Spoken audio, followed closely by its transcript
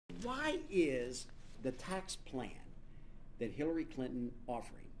Why is the tax plan that Hillary Clinton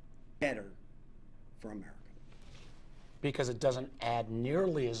offering better for America? Because it doesn't add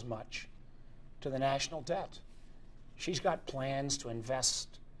nearly as much to the national debt. She's got plans to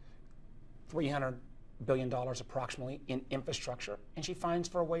invest $300 billion approximately in infrastructure, and she finds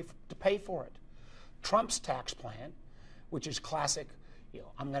for a way to pay for it. Trump's tax plan, which is classic,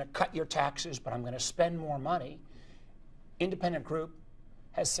 I'm going to cut your taxes, but I'm going to spend more money, independent group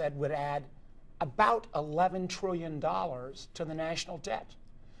has said would add about $11 trillion to the national debt.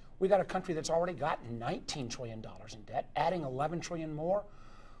 We got a country that's already got $19 trillion in debt, adding $11 trillion more.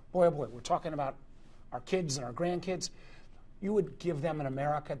 Boy, oh boy, we're talking about our kids and our grandkids. You would give them an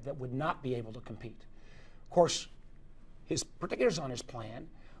America that would not be able to compete. Of course, his particulars on his plan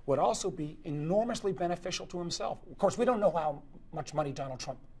would also be enormously beneficial to himself. Of course, we don't know how much money Donald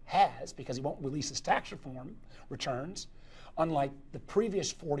Trump has because he won't release his tax reform returns, unlike the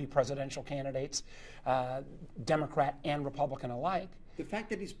previous 40 presidential candidates, Democrat and Republican alike. The fact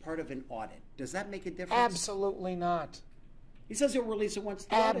that he's part of an audit, does that make a difference? Absolutely not. He says he'll release it once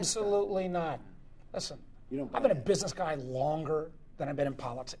the audit's done. Absolutely not. Listen, I've been a business guy longer than I've been in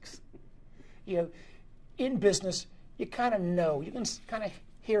politics. In business, you kind of know. You can kind of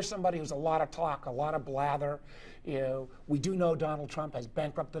hear somebody who's a lot of talk, a lot of blather. We do know Donald Trump has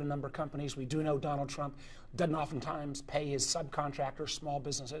bankrupted a number of companies. We do know Donald Trump doesn't oftentimes pay his subcontractors, small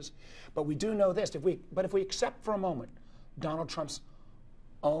businesses. But we do know this. If we accept for a moment Donald Trump's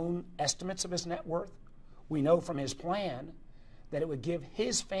own estimates of his net worth, we know from his plan that it would give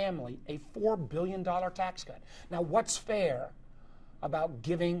his family a $4 billion tax cut. Now, what's fair about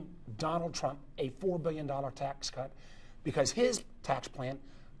giving Donald Trump a $4 billion tax cut? Because his tax plan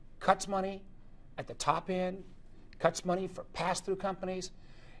cuts money at the top end, cuts money for pass-through companies,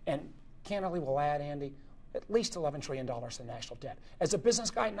 and candidly will add, Andy, at least $11 trillion to the national debt. As a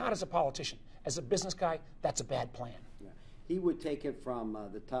business guy, not as a politician. As a business guy, that's a bad plan. Yeah. He would take it from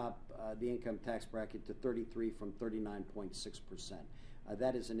the top, the income tax bracket to 33 from 39.6%.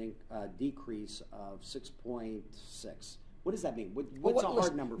 That is a decrease of 6.6. What does that mean? What's a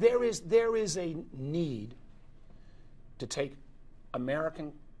hard number? There is a need to take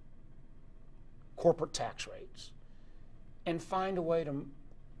American corporate tax rates and find a way to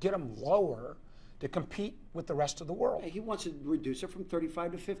get them lower to compete with the rest of the world. He wants to reduce it from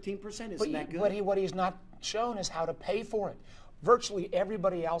 35 to 15%. Isn't that good? What he's not shown is how to pay for it. Virtually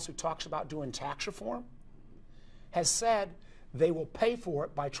everybody else who talks about doing tax reform has said they will pay for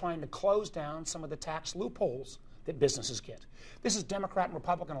it by trying to close down some of the tax loopholes that businesses get. This is Democrat and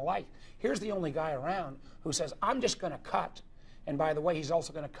Republican alike. Here's the only guy around who says, I'm just going to cut. And by the way, he's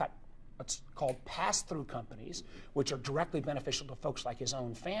also going to cut what's called pass-through companies, which are directly beneficial to folks like his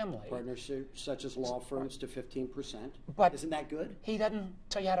own family. Partnerships such as law firms to 15%. But isn't that good? He doesn't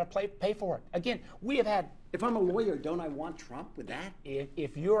tell you how to pay for it. Again, we have had... If I'm a lawyer, don't I want Trump with that?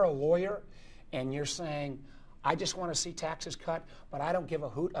 If you're a lawyer and you're saying, I just want to see taxes cut, but I don't give a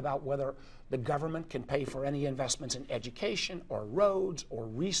hoot about whether the government can pay for any investments in education or roads or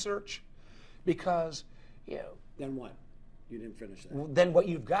research, because, Then what? You didn't finish that. Then what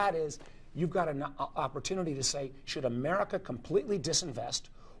you've got is, you've got an opportunity to say, should America completely disinvest,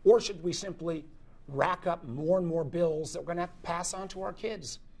 or should we simply rack up more and more bills that we're going to have to pass on to our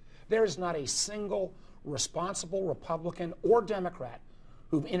kids? There is not a single responsible Republican or Democrat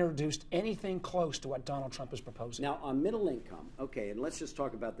who've introduced anything close to what Donald Trump is proposing. Now, on middle income, okay, and let's just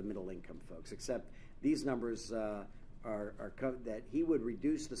talk about the middle income folks, except these numbers are that he would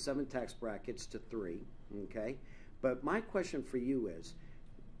reduce the 7 tax brackets to 3, okay? But my question for you is,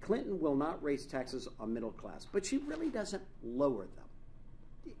 Clinton will not raise taxes on middle class, but she really doesn't lower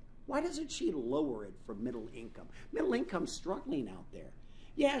them. Why doesn't she lower it for middle income? Middle income's struggling out there.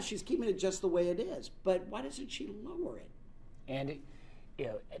 Yeah, she's keeping it just the way it is, but why doesn't she lower it? Andy,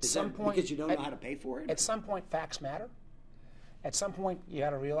 at some point... Because you don't know how to pay for it? At some point, facts matter. At some point, you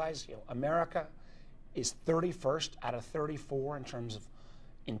got to realize, America is 31st out of 34 in terms of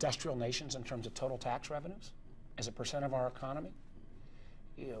industrial nations, in terms of total tax revenues as a percent of our economy.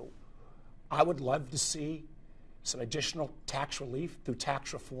 I would love to see some additional tax relief through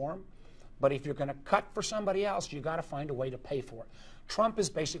tax reform, but if you're going to cut for somebody else, you got to find a way to pay for it. Trump is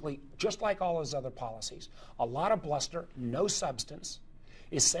basically, just like all his other policies, a lot of bluster, no substance,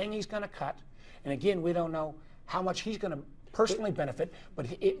 is saying he's going to cut, and again, we don't know how much he's going to personally benefit, but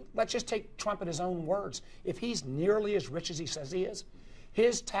let's just take Trump at his own words. If he's nearly as rich as he says he is,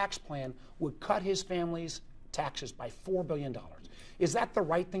 his tax plan would cut his family's taxes by $4 billion. Is that the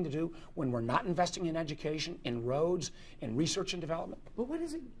right thing to do when we're not investing in education, in roads, in research and development? But what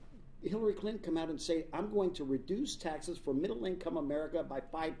is it? Hillary Clinton come out and say, I'm going to reduce taxes for middle-income America by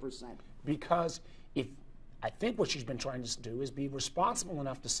 5%? Because if I think what she's been trying to do is be responsible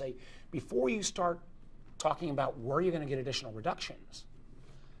enough to say, before you start talking about where you're going to get additional reductions,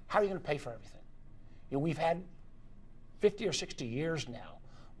 how are you going to pay for everything? You know, we've had 50 or 60 years now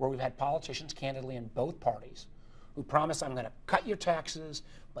where we've had politicians, candidly, in both parties who promise, I'm going to cut your taxes,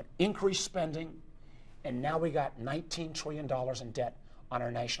 but increase spending, and now we got $19 trillion in debt on our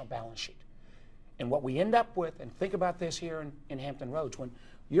national balance sheet. And what we end up with, and think about this here in Hampton Roads, when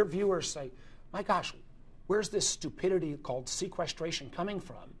your viewers say, my gosh, where's this stupidity called sequestration coming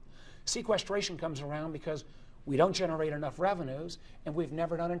from? Sequestration comes around because we don't generate enough revenues and we've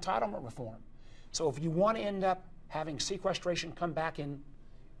never done entitlement reform. So if you want to end up having sequestration come back in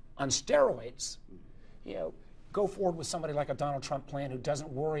on steroids, you know, go forward with somebody like a Donald Trump plan who doesn't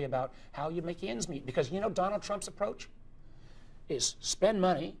worry about how you make ends meet. Because you know Donald Trump's approach is spend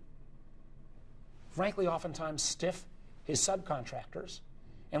money, frankly oftentimes stiff his subcontractors,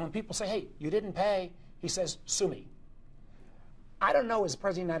 and when people say, hey, you didn't pay, he says, sue me. I don't know, as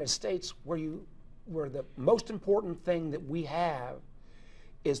President of the United States, where the most important thing that we have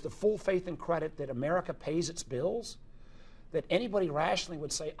is the full faith and credit that America pays its bills, that anybody rationally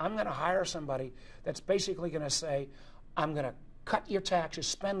would say, I'm going to hire somebody that's basically going to say, I'm going to cut your taxes,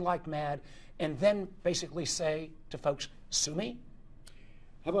 spend like mad, and then basically say to folks, sue me?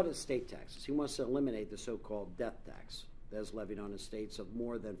 How about estate taxes? He wants to eliminate the so-called death tax that is levied on estates of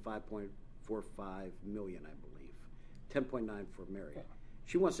more than 5.45 million, I believe, 10.9 for Mary. Yeah.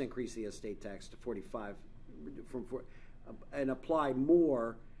 She wants to increase the estate tax to 45 and apply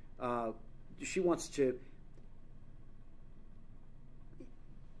more. She wants to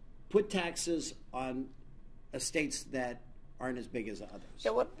put taxes on estates that aren't as big as others.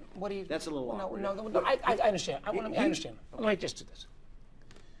 Yeah, what do you... That's a little awkward. No, I understand. I understand. Let me just do this.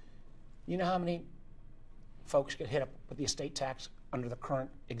 You know how many folks get hit up with the estate tax under the current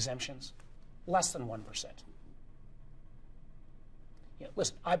exemptions? Less than 1%. You know,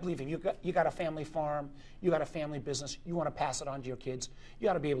 listen, I believe if you got a family farm, you got a family business, you want to pass it on to your kids, you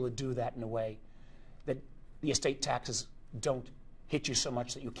ought to be able to do that in a way that the estate taxes don't hit you so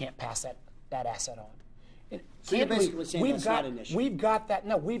much that you can't pass that asset on. And so you're basically saying that's not an issue. We've got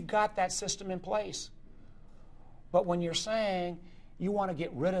that system in place. But when you're saying you want to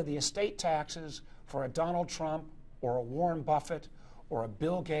get rid of the estate taxes for a Donald Trump or a Warren Buffett or a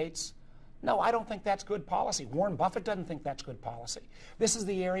Bill Gates, no, I don't think that's good policy. Warren Buffett doesn't think that's good policy. This is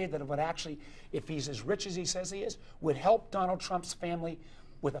the area that would actually, if he's as rich as he says he is, would help Donald Trump's family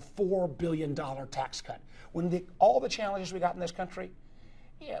with a $4 billion tax cut. When all the challenges we got in this country,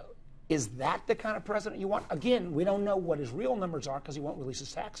 you know, is that the kind of president you want? Again, we don't know what his real numbers are because he won't release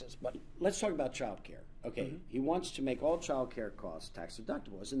his taxes. But let's talk about child care. Okay, he wants to make all child care costs tax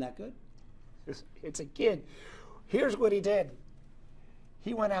deductible. Isn't that good? It's a kid. Here's what he did.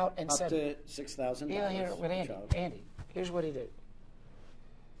 He went out and said... Up to $6,000. Yeah, here with Andy. Here's what he did.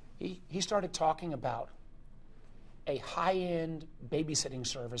 He started talking about a high-end babysitting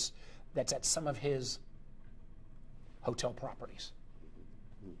service that's at some of his hotel properties.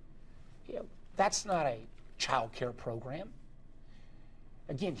 You know, that's not a child care program.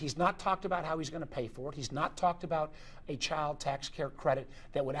 Again, he's not talked about how he's going to pay for it. He's not talked about a child tax care credit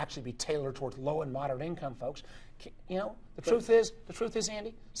that would actually be tailored towards low and moderate income folks. You know, the truth is,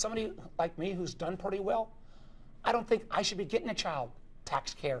 Andy, somebody like me who's done pretty well, I don't think I should be getting a child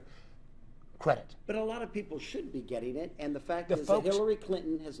tax care credit. But a lot of people should be getting it, and the fact is that Hillary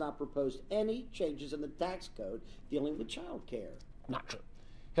Clinton has not proposed any changes in the tax code dealing with child care. Not true.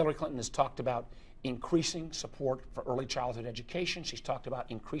 Hillary Clinton has talked about increasing support for early childhood education. She's talked about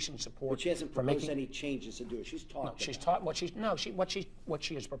increasing support. But she hasn't proposed any changes to do it. She's talked. No, she's taught what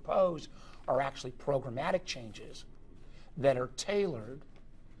she has proposed are actually programmatic changes that are tailored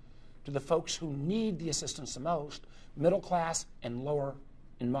to the folks who need the assistance the most, middle class and lower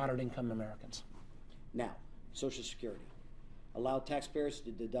and moderate income Americans. Now, Social Security. Allow taxpayers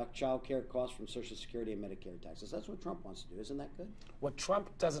to deduct child care costs from Social Security and Medicare taxes. That's what Trump wants to do. Isn't that good? What Trump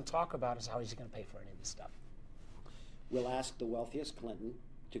doesn't talk about is how he's going to pay for any of this stuff. We'll ask the wealthiest Clinton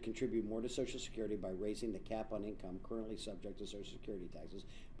to contribute more to Social Security by raising the cap on income currently subject to Social Security taxes,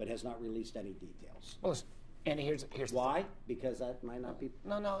 but has not released any details. Well, listen, Andy, here's why? Because that might not be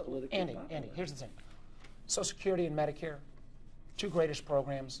politically popular. Andy, here's the thing. Social Security and Medicare, two greatest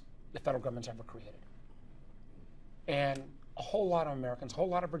programs the federal government's ever created. And a whole lot of Americans, a whole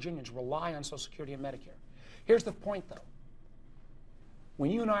lot of Virginians rely on Social Security and Medicare. Here's the point, though.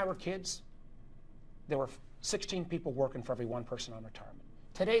 When you and I were kids, there were 16 people working for every one person on retirement.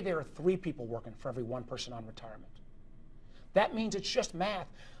 Today, there are 3 people working for every one person on retirement. That means it's just math.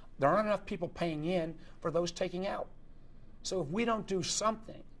 there aren't enough people paying in for those taking out. So if we don't do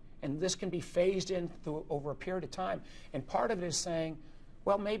something, and this can be phased in over a period of time, and part of it is saying,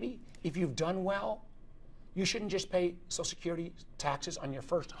 well, maybe if you've done well, you shouldn't just pay Social Security taxes on your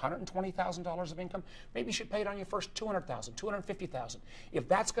first $120,000 of income. Maybe you should pay it on your first $200,000, $250,000. If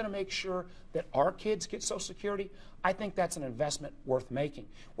that's going to make sure that our kids get Social Security, I think that's an investment worth making.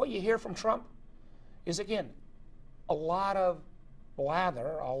 What you hear from Trump is, again, a lot of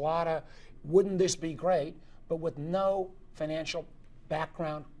blather, a lot of wouldn't this be great, but with no financial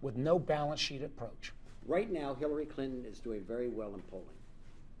background, with no balance sheet approach. Right now, Hillary Clinton is doing very well in polling,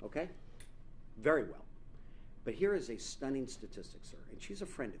 okay? Very well. But here is a stunning statistic, sir, and she's a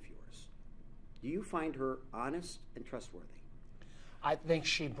friend of yours. Do you find her honest and trustworthy? I think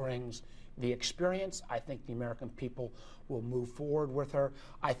she brings the experience. I think the American people will move forward with her.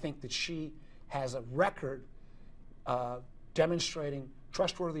 I think that she has a record demonstrating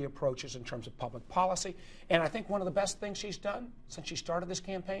trustworthy approaches in terms of public policy. And I think one of the best things she's done since she started this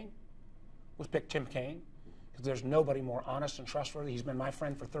campaign was pick Tim Kaine, because there's nobody more honest and trustworthy. He's been my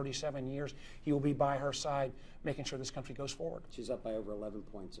friend for 37 years. He will be by her side, making sure this country goes forward. She's up by over 11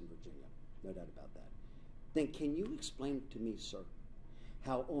 points in Virginia, no doubt about that. Then can you explain to me, sir,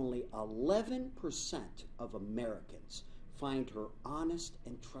 how only 11% of Americans find her honest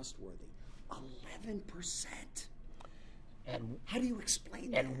and trustworthy? 11%. And how do you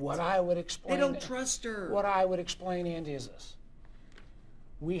explain that? And what I would explain... They don't trust her. What I would explain, Andy, is this.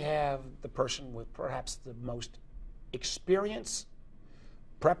 We have the person with perhaps the most experience,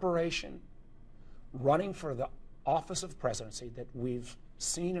 preparation, running for the office of presidency that we've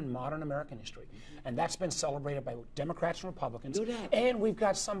seen in modern American history. And that's been celebrated by Democrats and Republicans. No doubt. And we've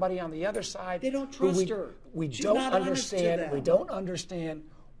got somebody on the other side. They don't trust her. We She's don't not honest to understand. them. We don't understand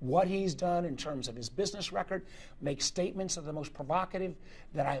what he's done in terms of his business record, makes statements of the most provocative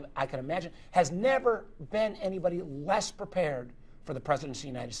that I can imagine. Has never been anybody less prepared for the presidency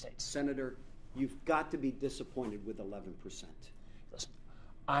of the United States. Senator, you've got to be disappointed with 11%. Listen,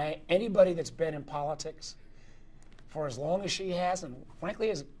 anybody that's been in politics for as long as she has, and frankly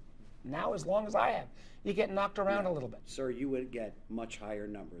as long as I have, you get knocked around a little bit. Sir, you would get much higher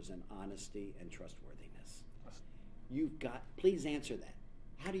numbers in honesty and trustworthiness. You've got, please answer that.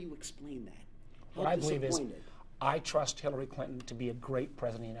 How do you explain that? What I believe is, I trust Hillary Clinton to be a great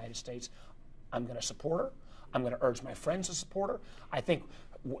president of the United States. I'm going to support her. I'm going to urge my friends to support her. I think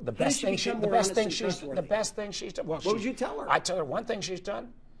the best thing she's done. Well, what would you tell her? I tell her one thing she's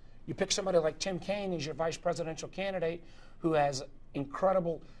done. You pick somebody like Tim Kaine as your vice presidential candidate, who has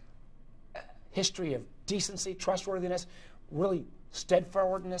incredible history of decency, trustworthiness, really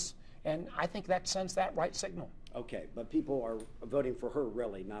steadfastness, and I think that sends that right signal. Okay, but people are voting for her,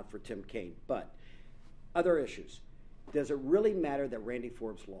 really, not for Tim Kaine. But other issues. Does it really matter that Randy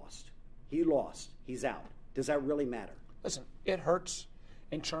Forbes lost? He lost. He's out. Does that really matter? Listen, it hurts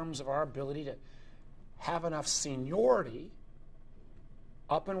in terms of our ability to have enough seniority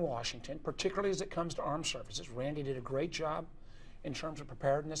up in Washington, particularly as it comes to armed services. Randy did a great job in terms of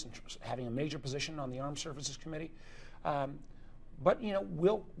preparedness and having a major position on the Armed Services Committee. But you know,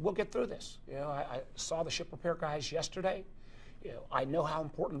 we'll get through this. You know, I saw the ship repair guys yesterday. You know, I know how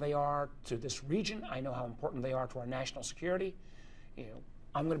important they are to this region. I know how important they are to our national security. You know,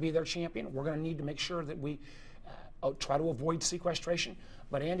 I'm going to be their champion. We're going to need to make sure that we try to avoid sequestration.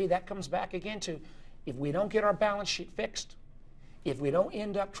 But Andy, that comes back again to, if we don't get our balance sheet fixed, if we don't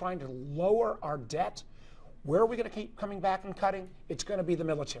end up trying to lower our debt, where are we going to keep coming back and cutting? It's going to be the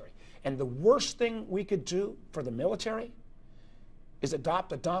military. And the worst thing we could do for the military is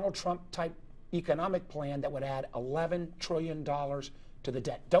adopt a Donald Trump-type economic plan that would add $11 trillion to the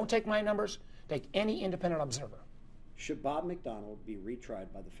debt. Don't take my numbers. Take any independent observer. Should Bob McDonnell be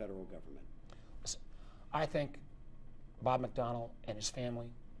retried by the federal government? Listen, I think Bob McDonnell and his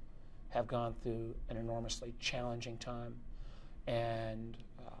family have gone through an enormously challenging time. And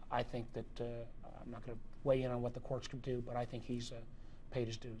I think that, I'm not going to weigh in on what the courts could do, but I think he's paid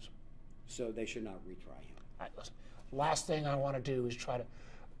his dues. So they should not retry him? All right, listen. Last thing I want to do is try to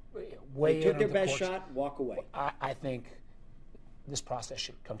weigh in on the courts. They took their best shot, walk away. I think this process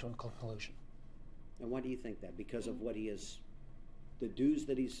should come to a conclusion. And why do you think that? Because of what he is, the dues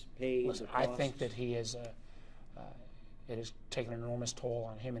that he's paid? Listen, I think that he is, it has taken an enormous toll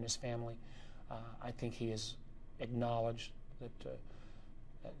on him and his family. I think he has acknowledged that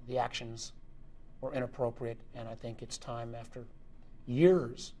the actions were inappropriate, and I think it's time, after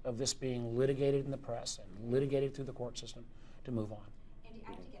years of this being litigated in the press and litigated through the court system, to move on. Andy,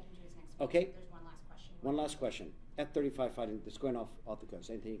 I have to get into his next Okay. There's one last question. One last question. F-35 fighting, it's going off the coast.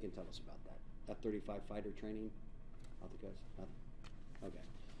 Anything you can tell us about that? F-35 fighter training off the coast? Nothing? Okay.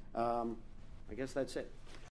 I guess that's it.